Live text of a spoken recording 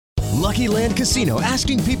Lucky Land Casino,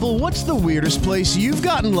 asking people, what's the weirdest place you've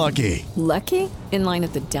gotten lucky? Lucky? In line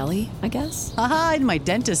at the deli, I guess? Aha, in my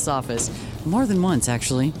dentist's office. More than once,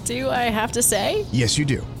 actually. Do I have to say? Yes, you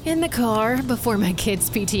do. In the car before my kids'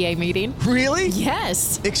 PTA meeting. Really?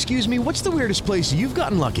 Yes. Excuse me, what's the weirdest place you've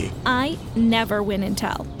gotten lucky? I never win and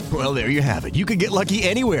tell. Well, there you have it. You can get lucky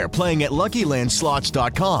anywhere, playing at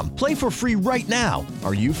LuckyLandSlots.com. Play for free right now.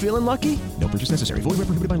 Are you feeling lucky? No purchase necessary. Void where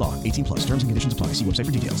prohibited by law. 18 plus. Terms and conditions apply. See website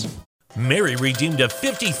for details. Mary redeemed a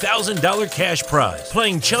 $50,000 cash prize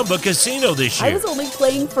playing Chumba Casino this year. I was only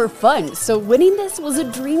playing for fun, so winning this was a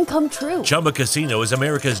dream come true. Chumba Casino is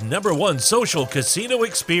America's #1 social casino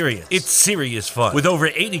experience. It's serious fun. With over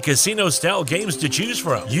 80 casino-style games to choose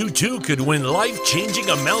from, you too could win life-changing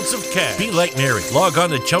amounts of cash. Be like Mary. Log on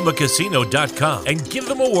to ChumbaCasino.com and give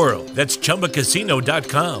them a whirl. That's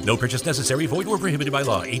ChumbaCasino.com. No purchase necessary. Void where prohibited by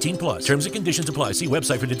law. 18 plus. Terms and conditions apply. See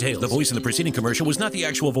website for details. The voice in the preceding commercial was not the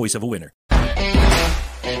actual voice of a winner. Pass,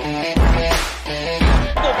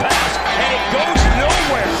 and it goes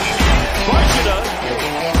nowhere. Barshida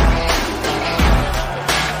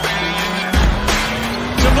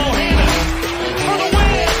to Bohannon for the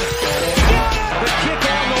win. Got it! The kick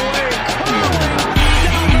on the way.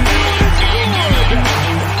 Down the middle and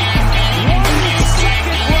scored. 1 second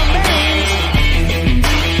remains.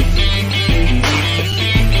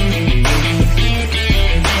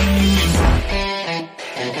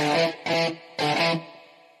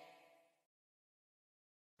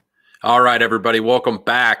 All right, everybody, welcome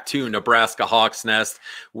back to Nebraska Hawks Nest.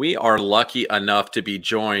 We are lucky enough to be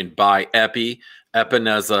joined by Epi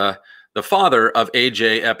Epenesa, the father of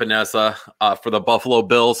AJ Epenesa for the Buffalo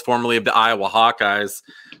Bills, formerly of the Iowa Hawkeyes.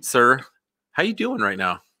 Sir, how you doing right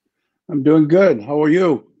now? I'm doing good. How are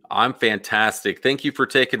you? I'm fantastic. Thank you for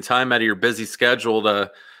taking time out of your busy schedule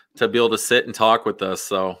to be able to sit and talk with us.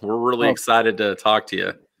 So we're really excited to talk to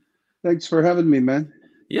you. Thanks for having me, man.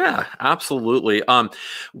 Yeah, absolutely.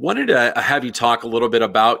 Wanted to have you talk a little bit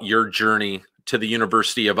about your journey to the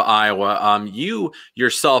University of Iowa. You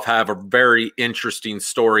yourself have a very interesting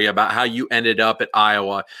story about how you ended up at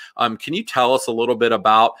Iowa. Can you tell us a little bit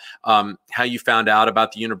about how you found out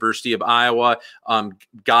about the University of Iowa,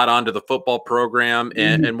 got onto the football program,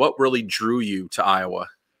 and what really drew you to Iowa?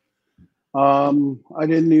 I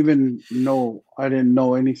didn't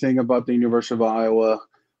know anything about the University of Iowa.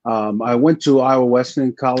 I went to Iowa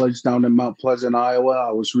Wesleyan College down in Mount Pleasant, Iowa.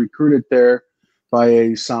 I was recruited there by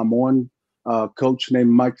a Samoan coach named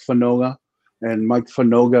Mike Fanoga, and Mike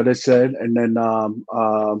Fanoga, they said. And then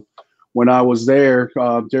when I was there,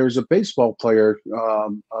 there's a baseball player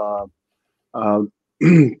that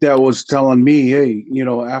was telling me, hey,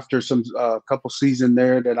 after some couple seasons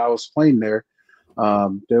there that I was playing there,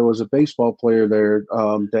 there was a baseball player there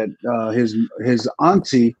that his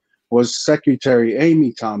auntie was Secretary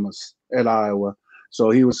Amy Thomas at Iowa. So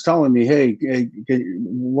he was telling me, hey,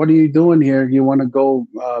 what are you doing here? You want to go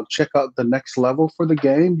check out the next level for the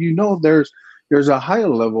game? There's a higher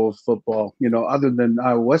level of football, other than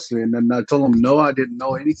Iowa Wesleyan. And I told him, no, I didn't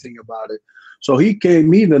know anything about it. So he gave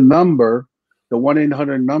me the number, the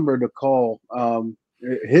 1-800 number to call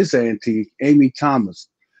his auntie, Amy Thomas,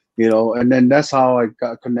 and then that's how I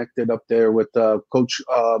got connected up there with Coach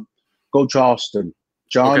Austin.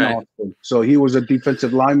 John Austin. So he was a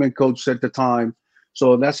defensive lineman coach at the time.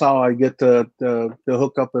 So that's how I get the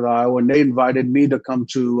hook up with Iowa. And they invited me to come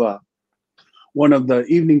to one of the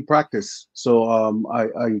evening practice. So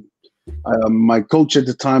my coach at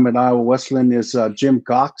the time at Iowa Wesleyan is Jim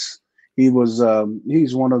Cox. He's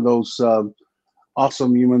one of those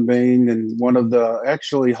awesome human beings and one of the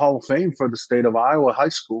actually Hall of Fame for the state of Iowa high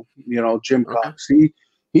school. Jim Cox.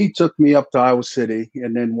 He took me up to Iowa City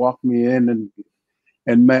and then walked me in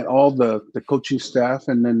and met all the coaching staff,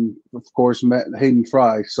 and then, of course, met Hayden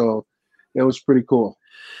Fry. So it was pretty cool.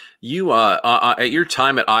 You, at your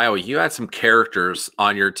time at Iowa, you had some characters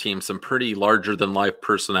on your team, some pretty larger-than-life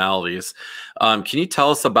personalities. Can you tell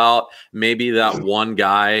us about maybe that one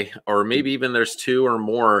guy, or maybe even there's two or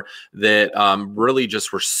more that really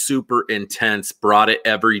just were super intense, brought it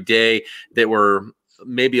every day, that were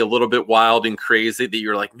maybe a little bit wild and crazy, that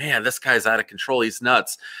you're like, man, this guy's out of control. He's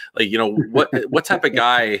nuts. Like, what type of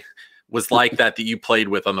guy was like that you played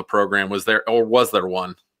with on the program? Was there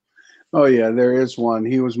one? Oh yeah, there is one.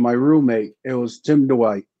 He was my roommate. It was Tim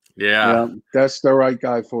Dwight. Yeah. That's the right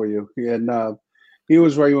guy for you. And he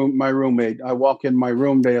was my roommate. I walk in my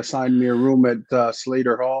room. They assigned me a room at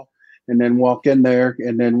Slater Hall, and then walk in there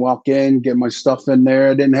and then walk in, get my stuff in there.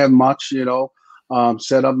 I didn't have much,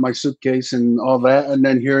 set up my suitcase and all that. And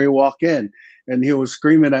then here he walk in and he was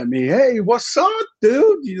screaming at me, hey, what's up,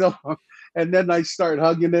 dude? And then I start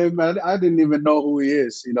hugging him. I didn't even know who he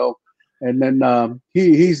is, And then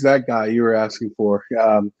he's that guy you were asking for.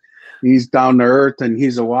 He's down to earth, and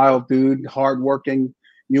he's a wild dude, hardworking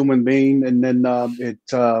human being. And then it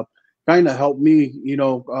kind of helped me,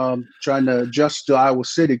 trying to adjust to Iowa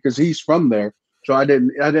City because he's from there. So I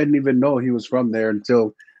didn't even know he was from there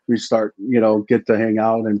until we start, get to hang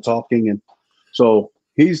out and talking. And so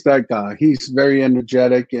he's that guy. He's very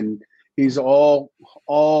energetic, and he's all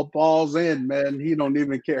balls in, man. He don't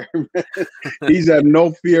even care. He's had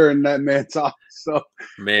no fear in that man's eyes. So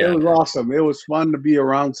it was awesome. It was fun to be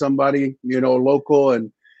around somebody, local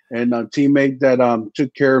and a teammate that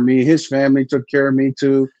took care of me. His family took care of me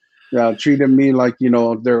too. Treated me like,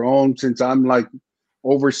 their own, since I'm like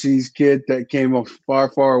overseas kid that came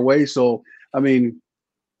far, far away. So, I mean,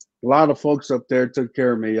 a lot of folks up there took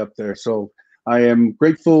care of me up there. So I am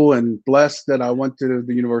grateful and blessed that I went to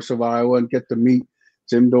the University of Iowa and get to meet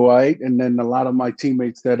Tim Dwight, and then a lot of my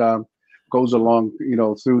teammates that goes along,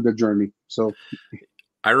 through the journey. So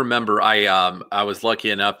I remember I was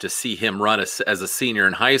lucky enough to see him run as a senior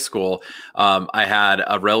in high school. I had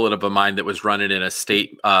a relative of mine that was running in a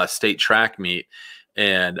state track meet,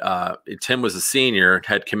 and Tim was a senior,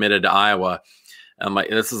 had committed to Iowa. I'm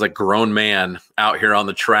like, this is a grown man out here on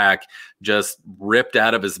the track, just ripped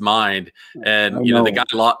out of his mind. And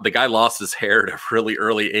the guy lost his hair at a really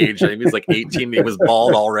early age. I think he was like 18. He was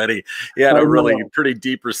bald already. He had a really pretty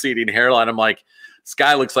deep receding hairline. I'm like, this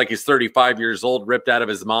guy looks like he's 35 years old, ripped out of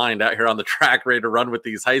his mind out here on the track, ready to run with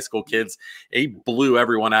these high school kids. He blew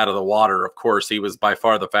everyone out of the water. Of course, he was by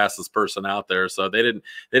far the fastest person out there. So they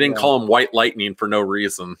didn't call him White Lightning for no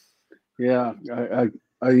reason. Yeah,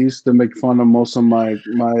 I used to make fun of most of my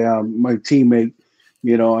teammate.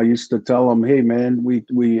 I used to tell them, hey man,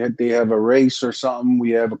 they have a race or something,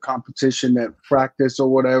 we have a competition at practice or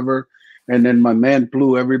whatever, and then my man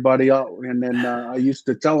blew everybody out. And then I used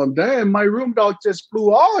to tell him, damn, my room dog just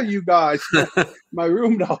blew all of you guys. My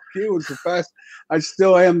room dog, he was the fast. I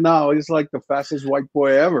still am now. He's like the fastest white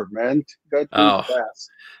boy ever, man. That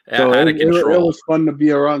fast. Yeah, so out of control. It was fun to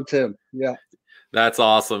be around Tim. Yeah. That's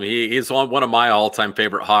awesome. He's one of my all-time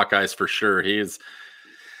favorite Hawkeyes for sure.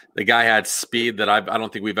 The guy had speed that I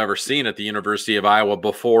don't think we've ever seen at the University of Iowa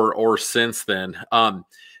before or since then.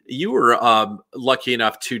 You were lucky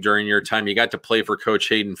enough to, during your time, you got to play for Coach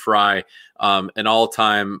Hayden Fry, an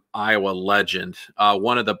all-time Iowa legend,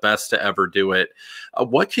 one of the best to ever do it.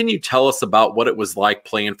 What can you tell us about what it was like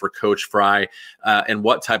playing for Coach Fry and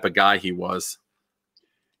what type of guy he was?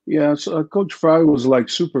 Yeah, so Coach Fry was like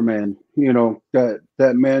Superman. That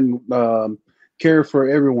man cared for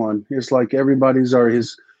everyone. It's like everybody's are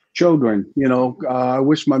his children. I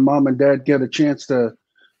wish my mom and dad get a chance to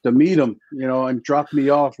meet him, and drop me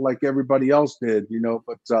off like everybody else did,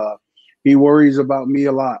 but he worries about me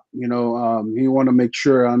a lot. He want to make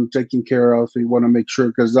sure I'm taken care of. He want to make sure,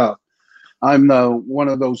 because I'm one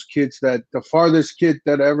of those kids that the farthest kid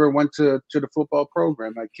that ever went to the football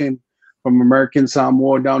program. I came from American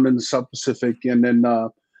Samoa down in the South Pacific, and then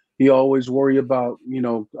he always worry about,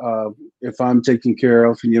 if I'm taken care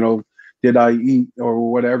of, did I eat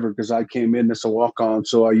or whatever, because I came in as a walk-on.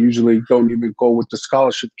 So I usually don't even go with the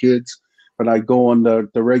scholarship kids, but I go on the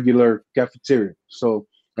regular cafeteria. So,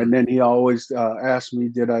 and then he always asked me,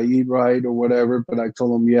 did I eat right or whatever? But I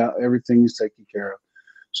told him, yeah, everything's taken care of.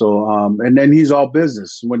 So, and then he's all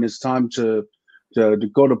business when it's time to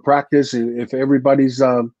go to practice. If everybody's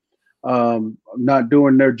not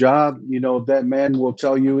doing their job, that man will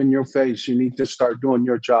tell you in your face, you need to start doing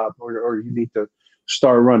your job, or you need to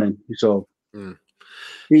start running. So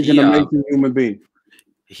he's an amazing human being.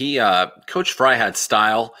 Coach Fry had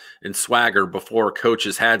style and swagger before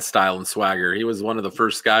coaches had style and swagger. He was one of the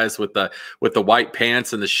first guys with the white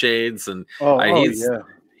pants and the shades, and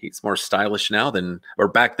he's more stylish now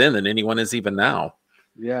back then than anyone is even now.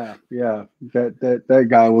 Yeah. That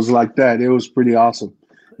guy was like that. It was pretty awesome.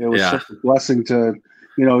 It was such a blessing to,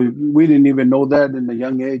 we didn't even know that in the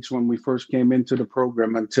young age when we first came into the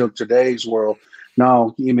program until today's world.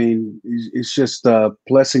 Now, it's just a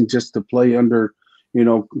blessing just to play under,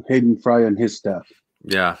 Hayden Fry and his staff.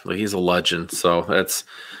 Yeah, well, he's a legend. So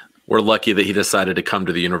we're lucky that he decided to come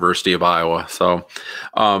to the University of Iowa. So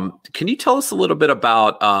can you tell us a little bit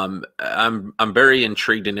about, I'm very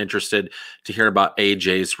intrigued and interested to hear about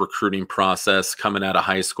AJ's recruiting process coming out of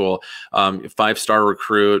high school. 5-star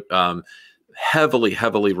recruit,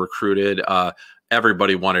 heavily recruited.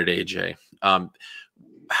 Everybody wanted AJ.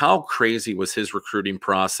 How crazy was his recruiting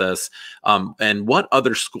process? And what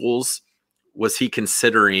other schools was he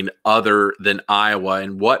considering other than Iowa,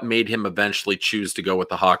 and what made him eventually choose to go with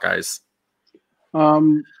the Hawkeyes?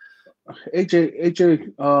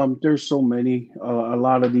 AJ, there's so many. A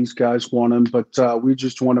lot of these guys want him, but we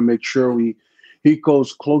just want to make sure he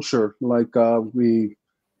goes closer. Like we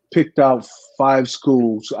picked out 5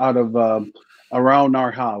 schools out of around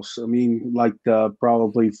our house. I mean, like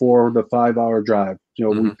probably 4 to 5 hour drive.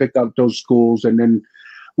 We picked out those schools, and then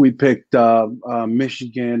we picked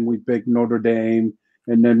Michigan, we picked Notre Dame,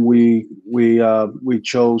 and then we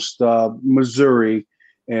chose Missouri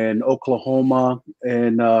and Oklahoma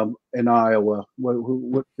and Iowa.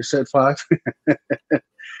 What you said 5? Yeah,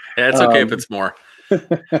 it's okay if it's more.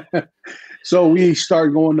 So we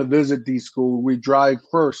start going to visit these schools. We drive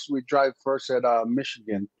first at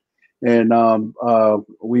Michigan, and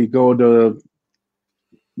we go to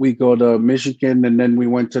Michigan, and then we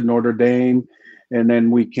went to Notre Dame, and then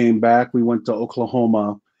we came back. We went to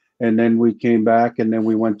Oklahoma, and then we came back, and then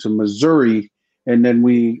we went to Missouri, and then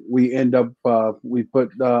we end up we put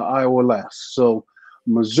Iowa last. So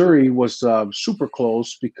Missouri was super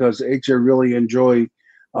close because AJ really enjoyed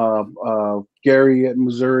Gary at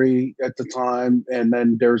Missouri at the time, and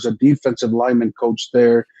then there's a defensive lineman coach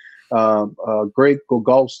there, Greg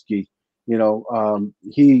Gogolski. He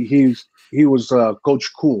was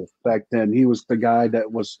Coach Cool back then. He was the guy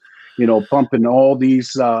that was, pumping all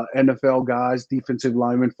these NFL guys, defensive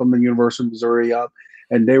linemen from the University of Missouri up,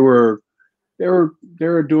 and they were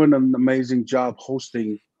doing an amazing job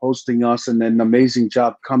hosting us, and then an amazing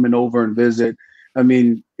job coming over and visit. I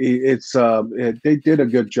mean, they did a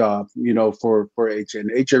good job, for AJ.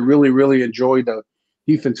 And AJ really enjoyed the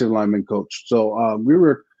defensive lineman coach. So we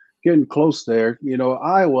were getting close there.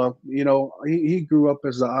 Iowa, he grew up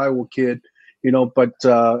as an Iowa kid, but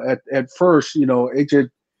at first, AJ,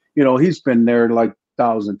 he's been there like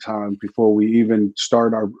 1,000 times before we even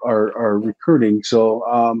start our recruiting. So,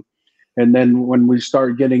 and then when we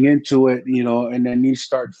start getting into it, and then you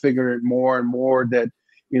start figuring more and more that,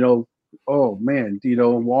 oh man,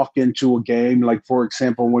 walk into a game. Like, for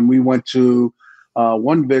example, when we went to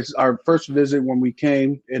our first visit when we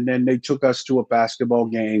came, and then they took us to a basketball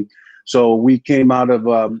game. So we came out of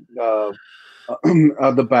the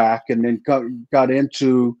back, and then got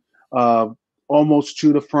into almost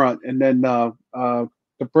to the front. And then the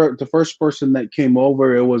first person that came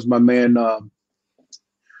over, it was my man,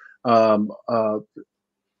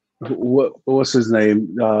 what's his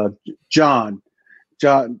name? John,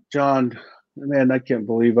 man, I can't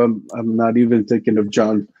believe I'm not even thinking of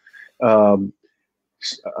John.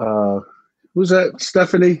 Who's that?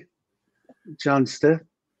 Stephanie? John Steph?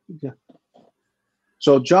 Yeah.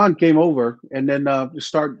 So John came over, and then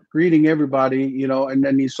start greeting everybody, and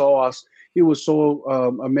then he saw us. He was so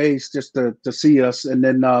amazed just to see us. And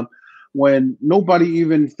then when nobody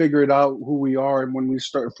even figured out who we are, and when we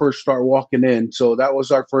first start walking in, so that was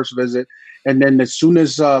our first visit. And then as soon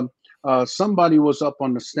as somebody was up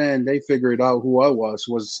on the stand, they figured out who I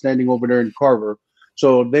was standing over there in Carver.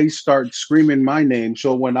 So they start screaming my name.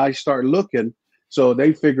 So when I start looking, so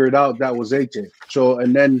they figured out that was AJ. So,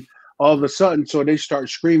 and then all of a sudden, so they start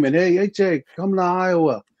screaming, "Hey, AJ, come to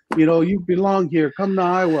Iowa. You belong here. Come to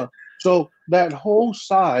Iowa." So that whole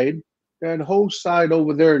side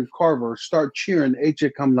over there in Carver start cheering,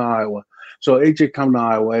 "AJ, come to Iowa." So AJ, come to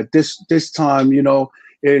Iowa. At this time,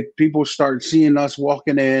 people start seeing us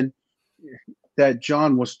walking in. That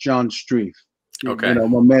John was John Streif. Okay.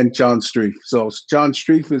 My man John Streif. So John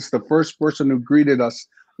Streif is the first person who greeted us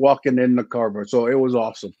walking in the Carver. So it was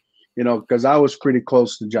awesome, because I was pretty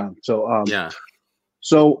close to John. So yeah.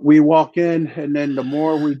 So we walk in, and then the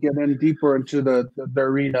more we get in deeper into the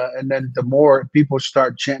arena, and then the more people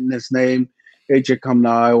start chanting his name, AJ, come to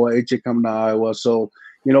Iowa, AJ, come to Iowa. So,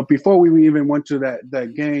 before we even went to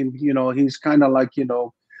that game, he's kind of like,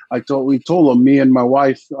 we told him, me and my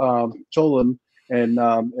wife told him, and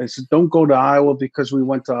I said, don't go to Iowa because we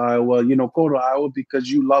went to Iowa, go to Iowa because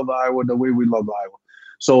you love Iowa the way we love Iowa.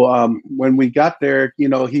 So when we got there,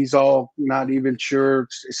 he's all not even sure,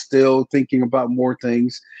 still thinking about more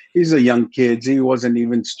things. He's a young kid. He wasn't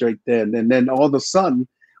even straight then. And then all of a sudden,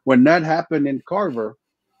 when that happened in Carver,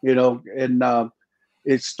 and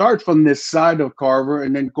it started from this side of Carver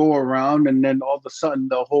and then go around, and then all of a sudden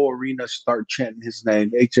the whole arena start chanting his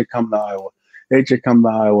name, AJ, come to Iowa, AJ, come to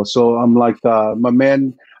Iowa. So I'm like, my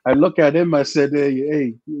man, I look at him, I said,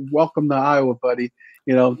 hey, welcome to Iowa, buddy.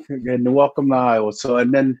 And welcome to Iowa. So,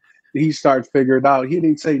 and then he started figuring it out. He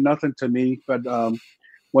didn't say nothing to me, but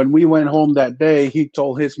when we went home that day, he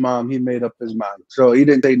told his mom he made up his mind. So he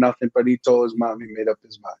didn't say nothing, but he told his mom he made up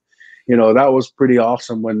his mind. That was pretty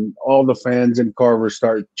awesome when all the fans in Carver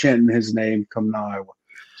start chanting his name, come to Iowa.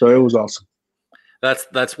 So it was awesome.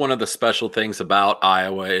 That's one of the special things about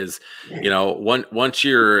Iowa is, once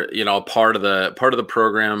you're, a part of the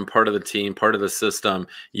program, part of the team, part of the system,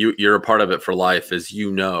 you're a part of it for life, as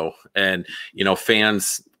and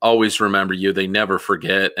fans always remember you. They never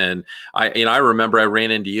forget. And I remember I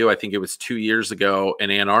ran into you, I think it was 2 years ago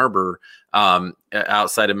in Ann Arbor,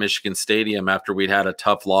 outside of Michigan Stadium after we'd had a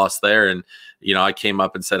tough loss there. And, I came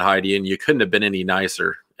up and said hi to you, and you couldn't have been any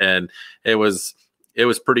nicer. And it was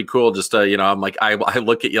pretty cool. Just, I'm like, I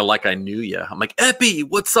look at you like I knew you. I'm like, Epi,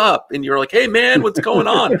 what's up? And you're like, hey man, what's going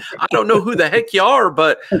on? I don't know who the heck you are,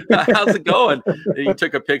 but how's it going? And you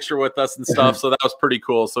took a picture with us and stuff. So that was pretty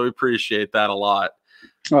cool. So we appreciate that a lot.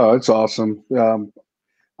 Oh, it's awesome.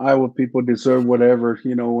 Iowa people deserve whatever,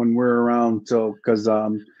 when we're around. So, cause,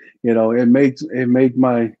 it made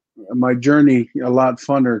my journey a lot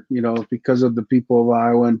funner, because of the people of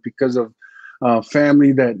Iowa and because of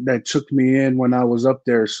family that took me in when I was up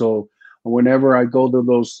there. So whenever I go to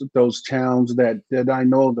those towns that I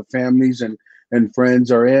know the families and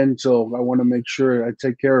friends are in, so I want to make sure I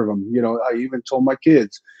take care of them. I even told my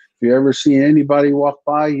kids, if you ever see anybody walk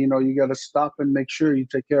by, you got to stop and make sure you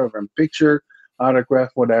take care of them. Picture, autograph,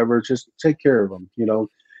 whatever, just take care of them.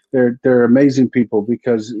 They're amazing people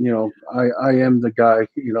because, I am the guy,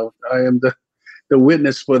 I am the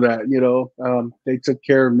witness for that. They took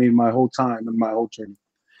care of me my whole time and my whole journey.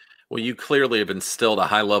 Well, you clearly have instilled a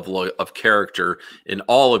high level of character in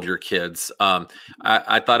all of your kids.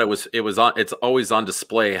 I thought it's always on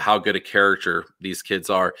display how good a character these kids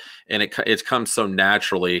are, and it comes so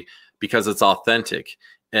naturally because it's authentic.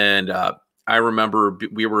 And I remember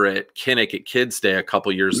we were at Kinnick at Kids Day a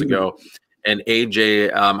couple years ago. And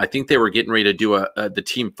AJ, I think they were getting ready to do the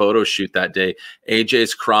team photo shoot that day.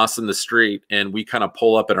 AJ's crossing the street, and we kind of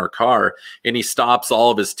pull up in our car, and he stops all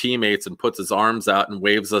of his teammates and puts his arms out and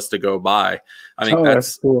waves us to go by. I mean,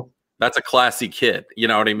 that's cool. That's a classy kid. You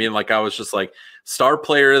know what I mean? Like, I was just like, star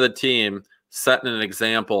player of the team, setting an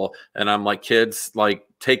example. And I'm like, kids, like,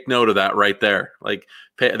 take note of that right there. Like,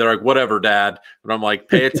 they're like, whatever, Dad. But I'm like,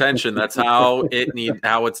 pay attention. That's how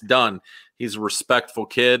it's done. He's a respectful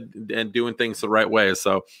kid and doing things the right way.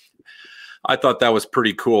 So I thought that was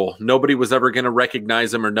pretty cool. Nobody was ever going to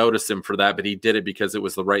recognize him or notice him for that, but he did it because it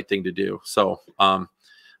was the right thing to do. So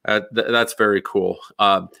that's very cool.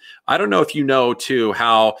 I don't know if you know, too,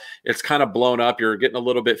 how it's kind of blown up. You're getting a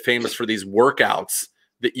little bit famous for these workouts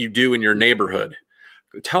that you do in your neighborhood.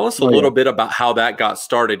 Tell us a little bit about how that got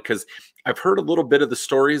started, because I've heard a little bit of the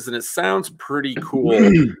stories, and it sounds pretty cool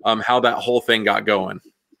how that whole thing got going.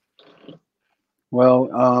 Well,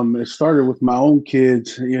 it started with my own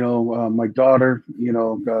kids, my daughter,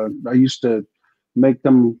 I used to make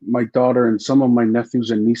them, my daughter and some of my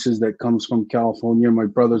nephews and nieces that comes from California, my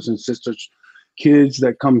brothers and sisters, kids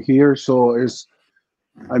that come here. So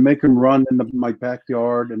I make them run in my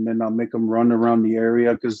backyard, and then I'll make them run around the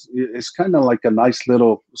area because it's kind of like a nice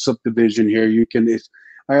little subdivision here.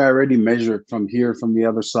 I already measured from here, from the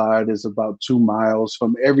other side is about 2 miles.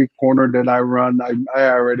 From every corner that I run, I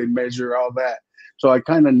already measure all that. So I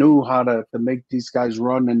kind of knew how to make these guys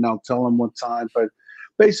run, and I'll tell them what time. But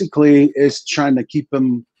basically, it's trying to keep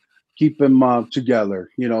them together.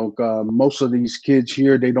 Most of these kids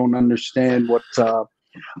here, they don't understand what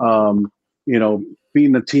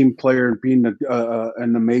being a team player and being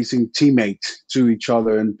an amazing teammate to each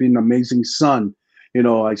other and being an amazing son.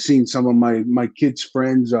 I've seen some of my kids'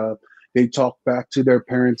 friends. They talk back to their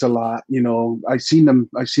parents a lot. I seen them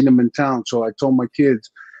in town. So I told my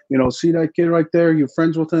kids, see that kid right there? You're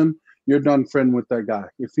friends with him. You're done friend with that guy.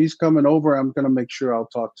 If he's coming over, I'm going to make sure I'll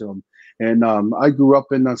talk to him. And I grew up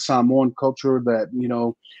in a Samoan culture that,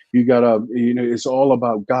 you got to, it's all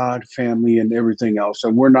about God, family, and everything else.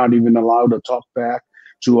 And we're not even allowed to talk back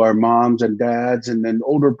to our moms and dads and then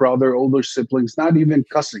older brother, older siblings, not even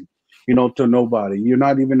cussing, to nobody. You're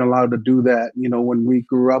not even allowed to do that, when we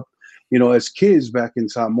grew up, as kids back in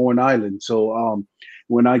Samoan Island. So,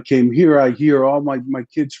 when I came here, I hear all my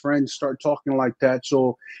kids' friends start talking like that.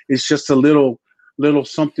 So it's just a little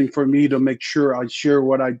something for me to make sure I share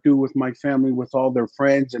what I do with my family, with all their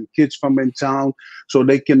friends and kids from in town, so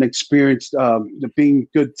they can experience being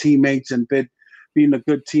good teammates and being a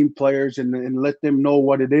good team players, and let them know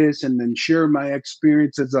what it is, and then share my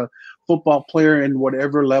experience as a football player and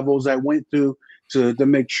whatever levels I went through to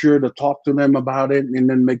make sure to talk to them about it, and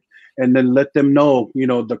then let them know,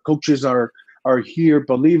 the coaches are here,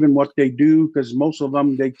 believe in what they do, because most of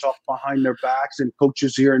them, they talk behind their backs, and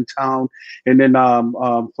coaches here in town. And then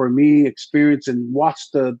for me, experience and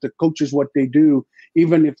watch the coaches, what they do,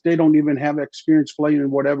 even if they don't even have experience playing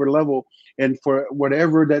in whatever level, and for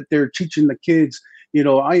whatever that they're teaching the kids,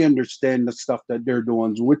 I understand the stuff that they're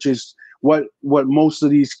doing, which is what most of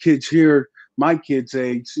these kids here, my kids'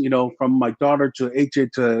 age, from my daughter to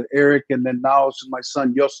AJ to Eric, and then now it's my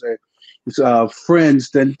son Jose,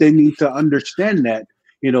 friends, then they need to understand that,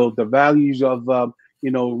 the values of,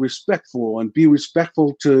 respectful and be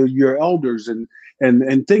respectful to your elders and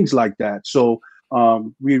things like that. So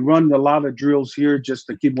we run a lot of drills here just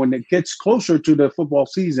to keep, when it gets closer to the football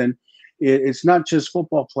season, it's not just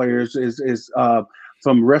football players, is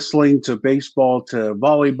from wrestling to baseball to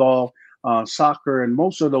volleyball, soccer, and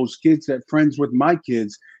most of those kids that friends with my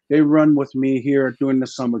kids, they run with me here during the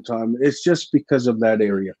summertime. It's just because of that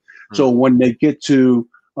area. So when they get to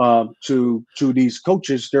these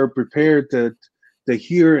coaches, they're prepared to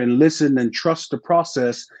hear and listen and trust the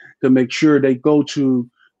process to make sure they go to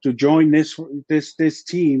join this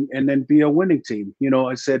team and then be a winning team.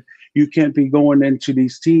 I said, you can't be going into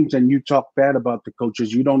these teams and you talk bad about the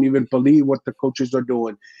coaches. You don't even believe what the coaches are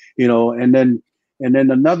doing, and then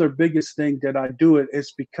another biggest thing that I do it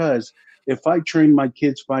is because if I train my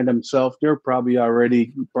kids by themselves, they're probably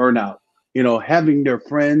already burnt out. Having their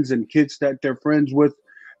friends and kids that they're friends with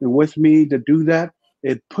me to do that,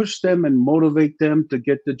 it pushes them and motivate them to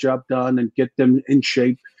get the job done and get them in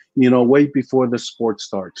shape, way before the sport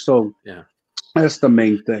starts. So yeah, that's the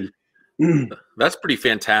main thing. That's pretty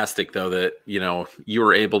fantastic, though, that, you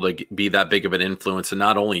were able to be that big of an influence in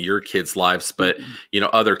not only your kids' lives, but,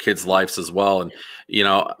 other kids' lives as well. And,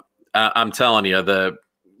 I'm telling you,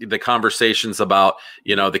 the conversations about,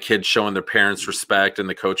 the kids showing their parents respect and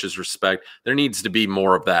the coaches respect, there needs to be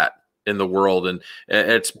more of that in the world. And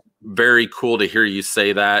it's very cool to hear you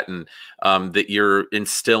say that, and that you're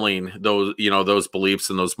instilling those, those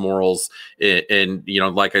beliefs and those morals in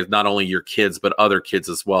like not only your kids, but other kids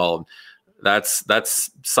as well. That's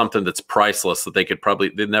something that's priceless that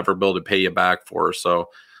they'd never be able to pay you back for. So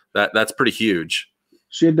that's pretty huge.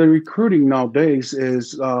 See, the recruiting nowadays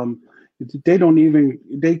is,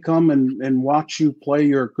 they come and watch you play.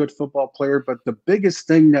 You're a good football player, but the biggest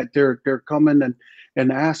thing that they're coming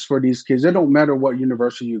and ask for these kids, it don't matter what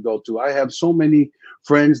university you go to. I have so many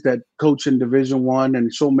friends that coach in Division I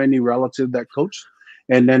and so many relatives that coach.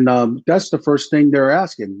 And then that's the first thing they're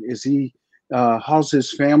asking is how's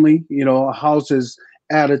his family, how's his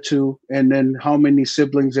attitude, and then how many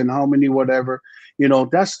siblings and how many whatever,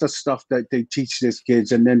 that's the stuff that they teach these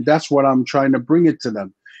kids. And then that's what I'm trying to bring it to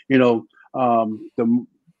them.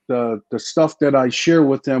 The stuff that I share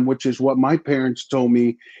with them, which is what my parents told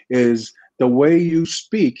me, is the way you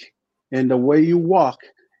speak and the way you walk,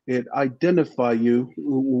 it identify you,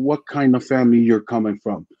 what kind of family you're coming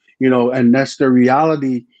from, and that's the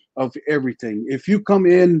reality of everything. If you come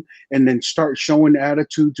in and then start showing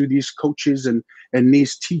attitude to these coaches and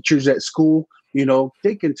these teachers at school,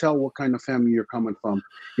 they can tell what kind of family you're coming from,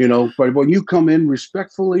 but when you come in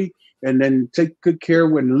respectfully and then take good care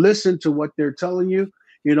and listen to what they're telling you,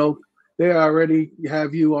 they already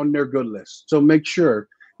have you on their good list. So make sure,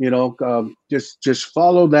 just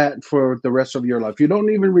follow that for the rest of your life. You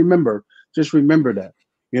don't even remember, just remember that,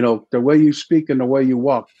 the way you speak and the way you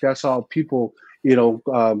walk, that's how people,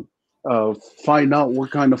 find out what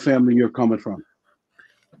kind of family you're coming from.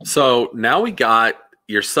 So now we got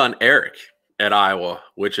your son, Eric, at Iowa,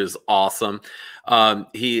 which is awesome.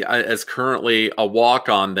 He is currently a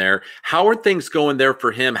walk-on there. How are things going there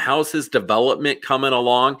for him? How's his development coming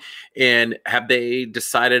along? And have they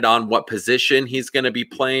decided on what position he's going to be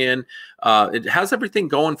playing? How's everything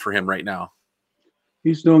going for him right now?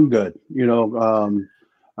 He's doing good.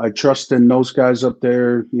 I trust in those guys up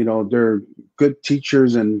there. They're good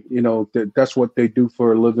teachers, and that's what they do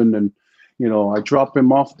for a living. And I drop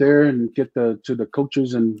him off there and get to the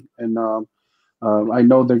coaches, and I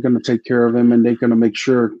know they're going to take care of him, and they're going to make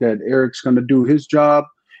sure that Eric's going to do his job.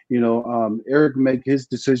 Eric make his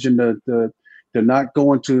decision to not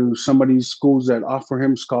go into some of these schools that offer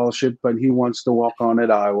him scholarship, but he wants to walk on at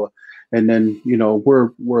Iowa. And then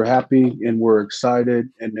we're happy and we're excited,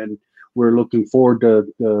 and then we're looking forward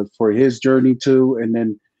to for his journey too. And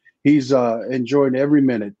then he's enjoying every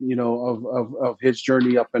minute of his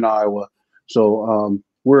journey up in Iowa. So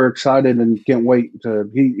we're excited and can't wait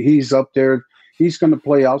he's up there. He's going to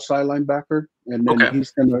play outside linebacker, and then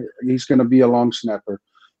he's going to be a long snapper.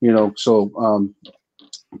 So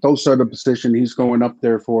those are the position he's going up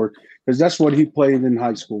there for, because that's what he played in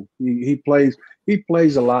high school. He plays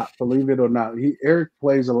a lot, believe it or not. Eric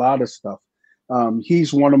plays a lot of stuff.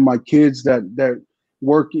 He's one of my kids that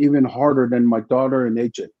work even harder than my daughter and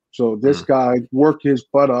AJ. So this guy worked his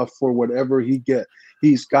butt off for whatever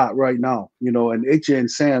he's got right now. And AJ and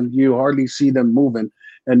Sam, you hardly see them moving.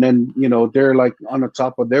 And then, they're like on the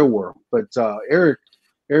top of their world. But Eric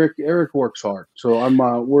Eric works hard. So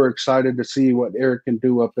we're excited to see what Eric can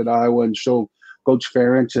do up at Iowa and show Coach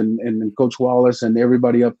Ferentz and Coach Wallace and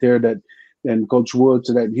everybody up there and Coach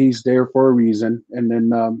Woods that he's there for a reason, and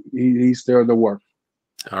then he's there to work.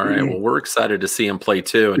 All right. Well, we're excited to see him play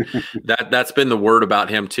too, and that's been the word about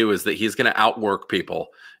him too, is that he's going to outwork people,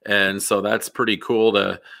 and so that's pretty cool.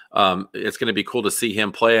 It's going to be cool to see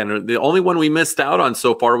him play. And the only one we missed out on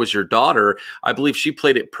so far was your daughter. I believe she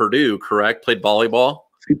played at Purdue, correct? Played volleyball.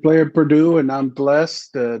 She played at Purdue, and I'm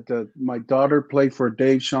blessed. My daughter played for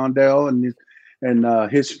Dave Shondell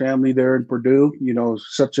and his family there in Purdue. You know,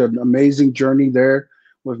 such an amazing journey there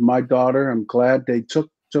with my daughter. I'm glad they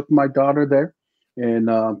took my daughter there. And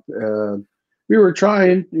we were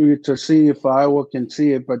trying to see if Iowa can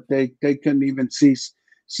see it, but they couldn't even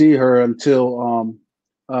see her until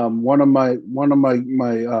one of my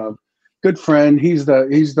good friend. He's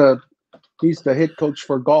the head coach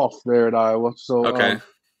for golf there at Iowa. So okay,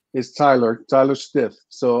 it's Tyler Stiff.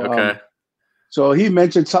 So okay. So he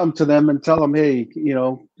mentioned something to them and tell them, hey, you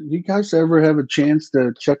know, you guys ever have a chance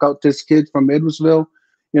to check out this kid from Edwardsville,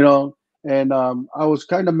 you know? And I was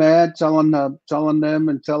kind of mad telling them,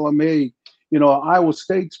 hey, you know, Iowa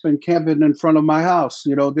State's been camping in front of my house.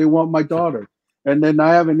 You know, they want my daughter. And then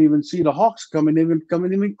I haven't even seen the Hawks coming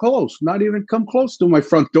even close, not even come close to my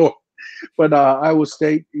front door. But Iowa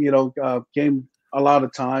State, you know, came a lot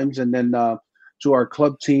of times. And then to our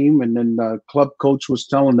club team, and then club coach was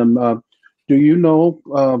telling them, do you know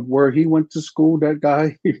where he went to school, that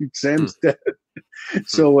guy? Sam's dead.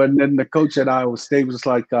 So, and then the coach at Iowa State was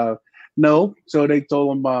like, no. So they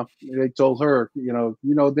told her, you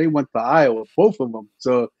know, they went to Iowa, both of them.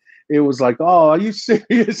 So it was like, oh, are you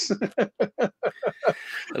serious?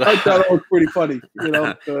 I thought it was pretty funny, you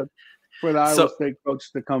know, for the Iowa State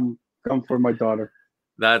coach to come for my daughter.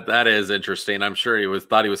 That is interesting. I'm sure he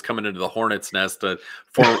thought he was coming into the Hornets' nest to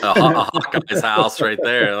form a Hawkeye's house right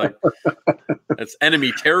there. Like, it's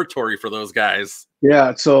enemy territory for those guys.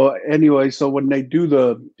 Yeah. So anyway, so when they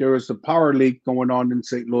there was a power league going on in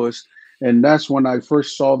St. Louis, and that's when I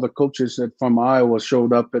first saw the coaches from Iowa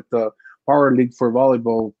showed up at the power league for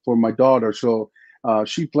volleyball for my daughter. So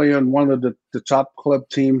she played on one of the top club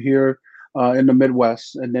team here in the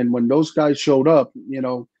Midwest. And then when those guys showed up, you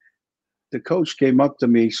know, the coach came up to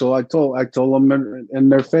me. So I told them in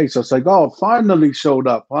their face, I was like, oh, finally showed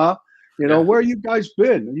up, huh? You know, where you guys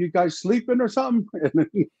been? Are you guys sleeping or something? And then,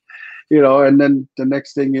 you know, and then the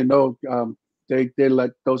next thing you know, they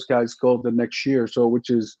let those guys go the next year. So, which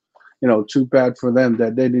is, you know, too bad for them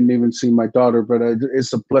that they didn't even see my daughter. But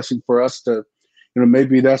it's a blessing for us to, you know,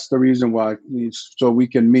 maybe that's the reason why, so we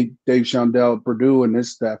can meet Dave Shondell at Purdue and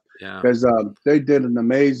his staff, because they did an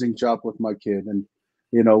amazing job with my kid. And,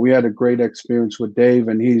 you know, we had a great experience with Dave,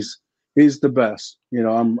 and he's the best. You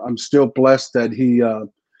know, I'm still blessed that he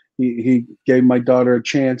gave my daughter a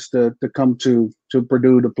chance to come to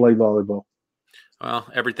Purdue to play volleyball. Well,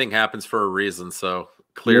 everything happens for a reason, so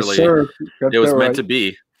clearly yes, it was meant to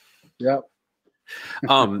be. Yeah.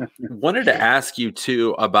 Wanted to ask you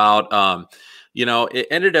too about, you know, it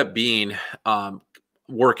ended up being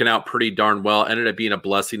working out pretty darn well, ended up being a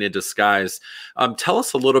blessing in disguise. Tell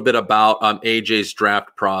us a little bit about AJ's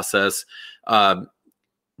draft process,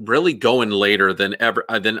 really going later than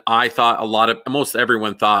I thought. Most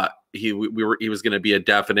everyone thought he was going to be a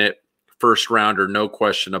definite first rounder, no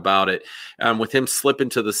question about it. With him slipping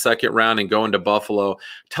to the second round and going to Buffalo,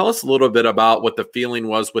 tell us a little bit about what the feeling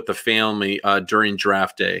was with the family during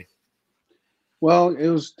draft day. Well, it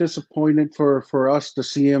was disappointing for us to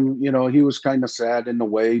see him. You know, he was kind of sad in a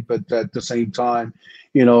way, but at the same time,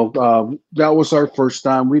 you know, that was our first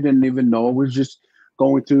time. We didn't even know. We were just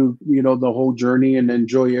going through, you know, the whole journey and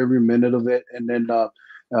enjoy every minute of it. And then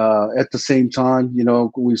at the same time, you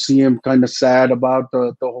know, we see him kind of sad about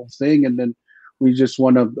the whole thing. And then we just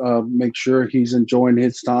want to make sure he's enjoying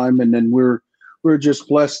his time. And then we're just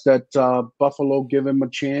blessed that Buffalo give him a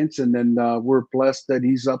chance. And then we're blessed that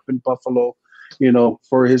he's up in Buffalo, you know,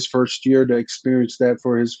 for his first year, to experience that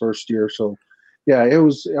for his first year. So, yeah, it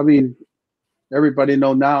was, I mean, everybody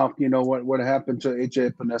know now, you know, what happened to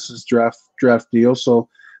AJ Epenesa's draft deal. So,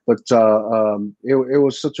 but it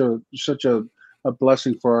was such a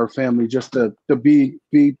blessing for our family just to be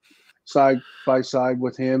side by side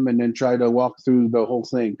with him and then try to walk through the whole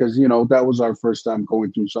thing. Cause you know, that was our first time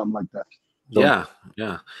going through something like that. So,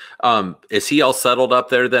 yeah. Is he all settled up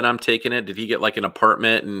there then? I'm taking it. Did he get like an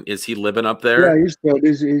apartment and is he living up there? Yeah, he's good.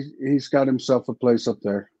 He's got himself a place up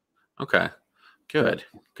there. Okay, good.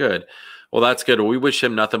 Well, that's good. We wish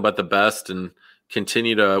him nothing but the best and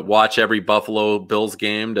continue to watch every Buffalo Bills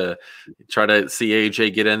game to try to see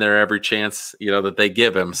AJ get in there every chance, you know, that they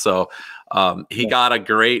give him. So He got a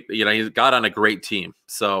great, he got on a great team.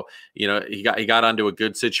 So, he got onto a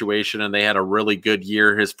good situation, and they had a really good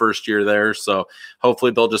year his first year there. So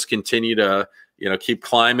hopefully they'll just continue to, keep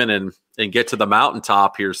climbing and get to the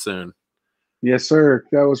mountaintop here soon. Yes, sir.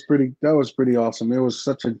 That was pretty awesome. It was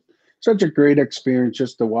such a great experience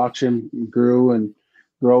just to watch him grow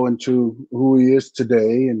into who he is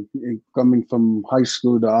today, and coming from high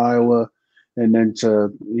school to Iowa and then to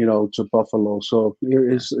Buffalo. So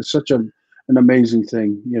it's such an amazing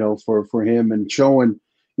thing, for him, and showing,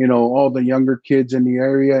 all the younger kids in the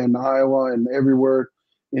area in Iowa and everywhere.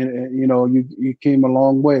 And you came a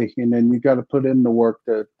long way, and then you got to put in the work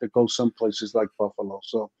to go some places like Buffalo.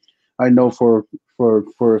 So I know for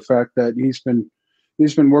a fact that he's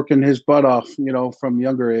been working his butt off, from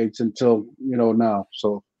younger age until now.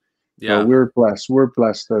 So yeah, so we're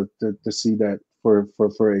blessed to see that for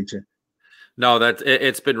AJ. No,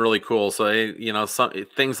 it's been really cool. So, some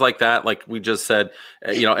things like that, like we just said,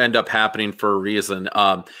 end up happening for a reason.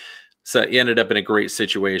 So he ended up in a great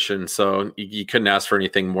situation. So you couldn't ask for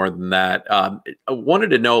anything more than that. I wanted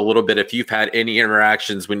to know a little bit if you've had any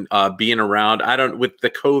interactions when being around. With the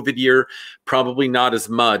COVID year, probably not as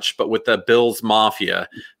much, but with the Bills Mafia,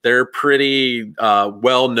 they're pretty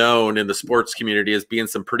well known in the sports community as being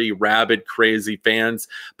some pretty rabid, crazy fans,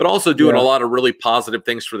 but also doing a lot of really positive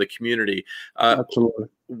things for the community. Absolutely.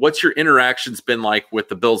 What's your interactions been like with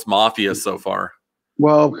the Bills Mafia so far?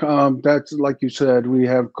 Well, that's like you said, we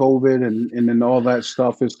have COVID and then all that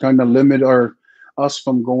stuff is kind of limit us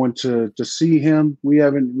from going to see him.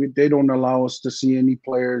 They don't allow us to see any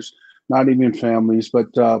players, not even families, but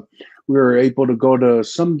we were able to go to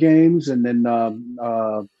some games, and then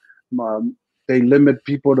they limit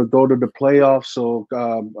people to go to the playoffs. So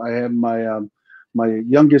I have my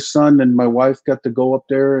youngest son and my wife got to go up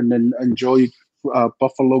there and then enjoy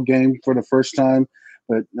Buffalo game for the first time.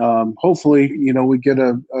 But hopefully, we get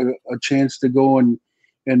a chance to go and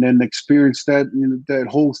then experience that that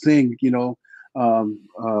whole thing,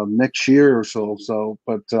 next year or so. So,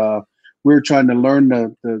 but we're trying to learn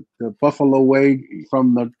the Buffalo way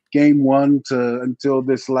from the game one until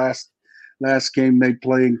this last game they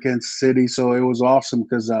play in Kansas City. So it was awesome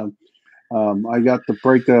because I got to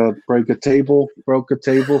broke a table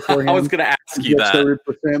for him. I was going to ask you that. To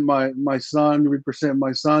represent my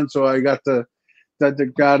son. So I got to. That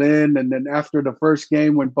got in, and then after the first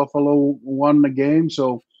game when Buffalo won the game,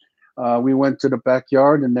 so we went to the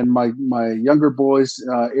backyard, and then my younger boys,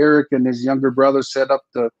 Eric and his younger brother, set up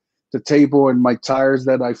the table and my tires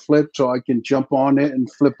that I flipped so I can jump on it and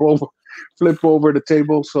flip over the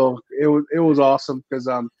table. So it was awesome because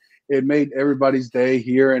it made everybody's day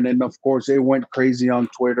here, and then of course it went crazy on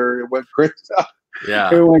Twitter. It went crazy.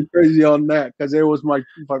 Yeah, it went crazy on that because it was my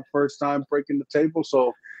first time breaking the table.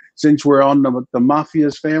 So since we're on the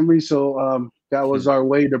Mafia's family, so that was our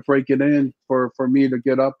way to break it in for me to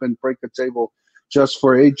get up and break the table just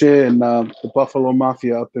for AJ and the Buffalo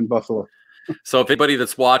Mafia up in Buffalo. So if anybody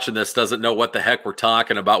that's watching this doesn't know what the heck we're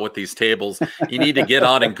talking about with these tables, you need to get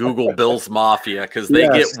on and Google Bills Mafia because they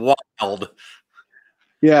get wild.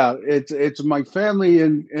 Yeah, it's my family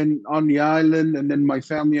in on the island, and then my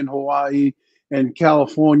family in Hawaii and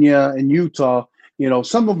California and Utah.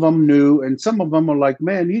 Some of them knew, and some of them are like,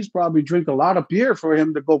 man, he's probably drink a lot of beer for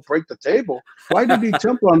him to go break the table. Why did he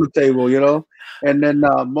jump on the table, And then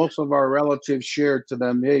most of our relatives shared to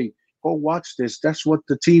them, hey, go watch this. That's what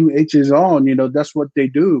the team H is on. That's what they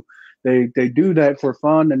do. They do that for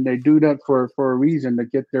fun, and they do that for a reason to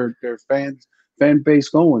get their fan base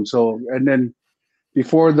going. So, and then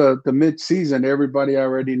before the mid-season, everybody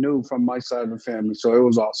already knew from my side of the family. So it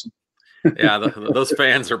was awesome. Yeah, those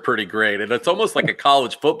fans are pretty great. And it's almost like a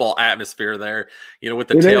college football atmosphere there, with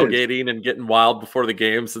the tailgating and getting wild before the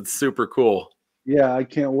games. It's super cool. Yeah, I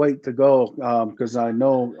can't wait to go because I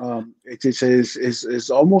know it's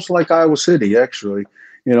almost like Iowa City, actually.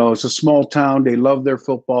 It's a small town. They love their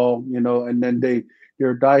football, and then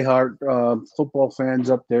they're diehard football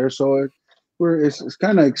fans up there. So it's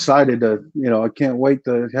kind of excited to, I can't wait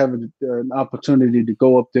to have an opportunity to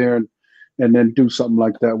go up there and then do something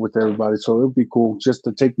like that with everybody. So it would be cool just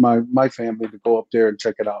to take my family to go up there and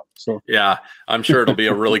check it out. So yeah, I'm sure it'll be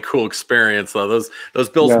a really cool experience though. Those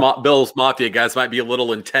Bills Mafia guys might be a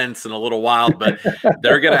little intense and a little wild, but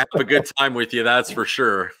they're going to have a good time with you. That's for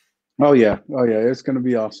sure. Oh yeah. It's going to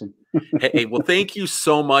be awesome. Hey, well, thank you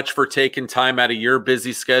so much for taking time out of your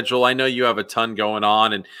busy schedule. I know you have a ton going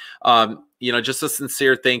on, and just a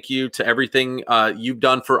sincere thank you to everything you've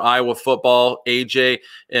done for Iowa football, AJ,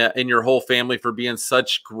 and your whole family for being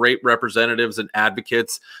such great representatives and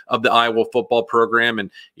advocates of the Iowa football program. And,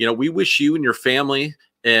 we wish you and your family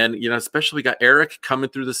And, especially we got Eric coming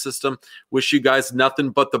through the system. Wish you guys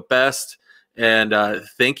nothing but the best. And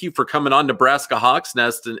thank you for coming on Nebraska Hawks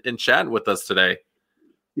Nest and chatting with us today.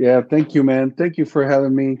 Yeah, thank you, man. Thank you for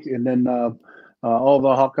having me. And then all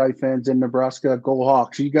the Hawkeye fans in Nebraska, go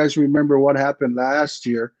Hawks. You guys remember what happened last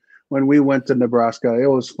year when we went to Nebraska? It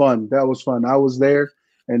was fun. That was fun. I was there,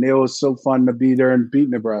 and it was so fun to be there and beat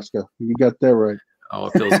Nebraska. You got that right. Oh,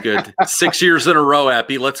 it feels good. 6 years in a row,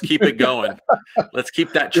 Appy. Let's keep it going. Let's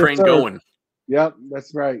keep that train going. Yep,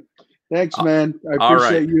 that's right. Thanks, man. I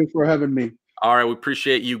appreciate you for having me. All right, we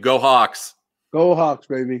appreciate you. Go Hawks. Go Hawks,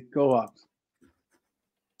 baby. Go Hawks.